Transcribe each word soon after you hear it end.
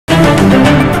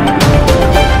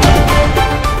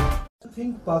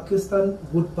Pakistan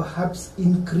would perhaps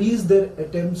increase their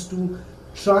attempts to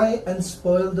try and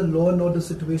spoil the law and order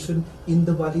situation in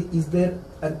the Wadi? Is there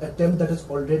an attempt that has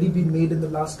already been made in the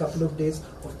last couple of days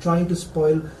of trying to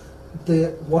spoil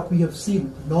what we have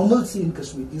seen, normalcy in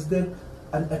Kashmir? Is there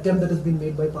an attempt that has been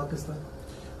made by Pakistan?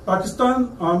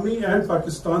 Pakistan Army and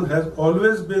Pakistan has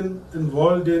always been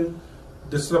involved in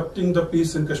disrupting the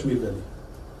peace in Kashmir Valley.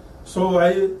 So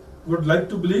I would like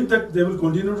to believe that they will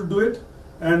continue to do it.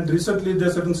 And recently there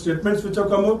are certain statements which have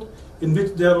come out in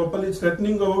which they are openly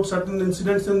threatening about certain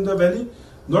incidents in the valley.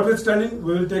 Notwithstanding,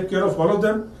 we will take care of all of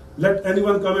them. Let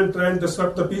anyone come and try and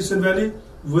disrupt the peace in valley,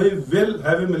 we will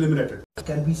have him eliminated.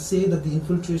 Can we say that the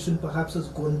infiltration perhaps has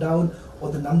gone down,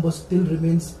 or the number still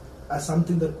remains as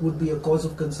something that would be a cause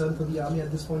of concern for the army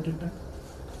at this point in time?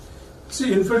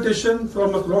 See, infiltration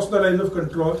from across the line of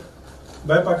control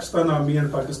by Pakistan Army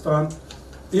and Pakistan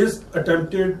is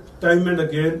attempted time and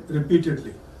again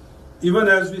repeatedly. Even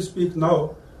as we speak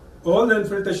now, all the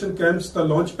infiltration camps, the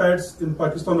launch pads in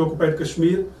Pakistan occupied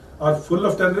Kashmir are full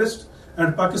of terrorists,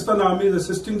 and Pakistan Army is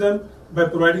assisting them by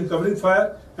providing covering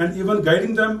fire and even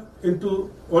guiding them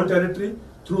into on territory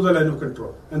through the line of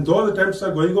control. And those attempts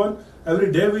are going on.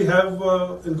 Every day we have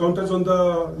encounters on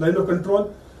the line of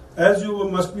control. As you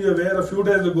must be aware, a few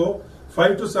days ago,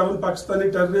 5 to 7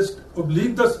 Pakistani terrorists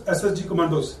oblique the SSG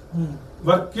commandos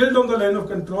were killed on the line of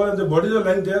control, and the bodies are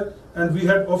lying there, and we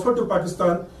had offered to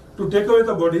Pakistan to take away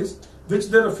the bodies, which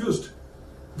they refused.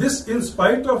 This in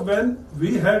spite of when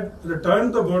we had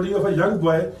returned the body of a young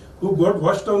boy who got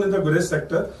washed down in the Gurez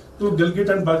sector to Gilgit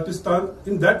and Baltistan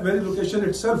in that very location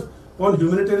itself on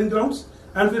humanitarian grounds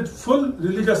and with full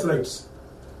religious rights.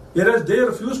 Whereas they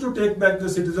refused to take back the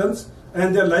citizens,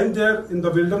 and they are lying there in the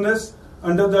wilderness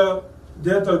under the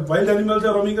wild animals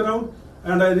are roaming around,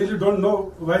 and I really don't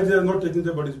know why they are not taking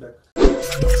their bodies back.